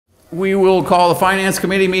We will call the Finance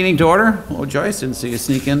Committee meeting to order. Oh, Joyce, didn't see you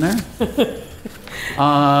sneak in there.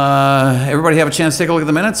 Everybody have a chance to take a look at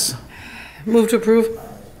the minutes? Move to approve.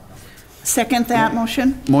 Second that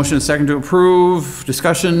motion? Motion and second to approve.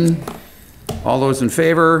 Discussion. All those in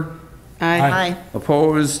favor? Aye.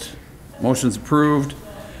 Opposed? Motion's approved.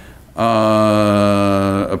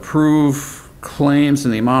 Approve claims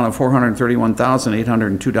in the amount of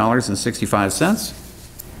 $431,802.65.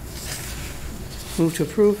 Move to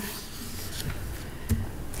approve.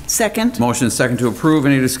 Second? Motion and second to approve.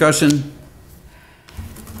 Any discussion?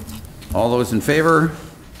 All those in favor?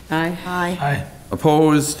 Aye. Aye.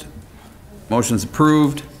 Opposed? Motion's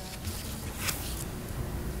approved.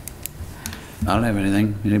 I don't have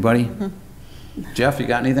anything. Anybody? Jeff, you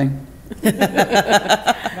got anything? No,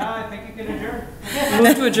 I think you can adjourn.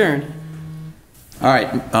 Move to adjourn. All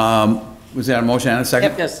right. Was that a motion and a second?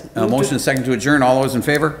 Yep, yes. Motion and second to adjourn. All those in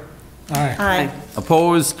favor? Aye.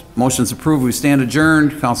 Opposed? Motion's approved. We stand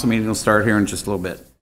adjourned. Council meeting will start here in just a little bit.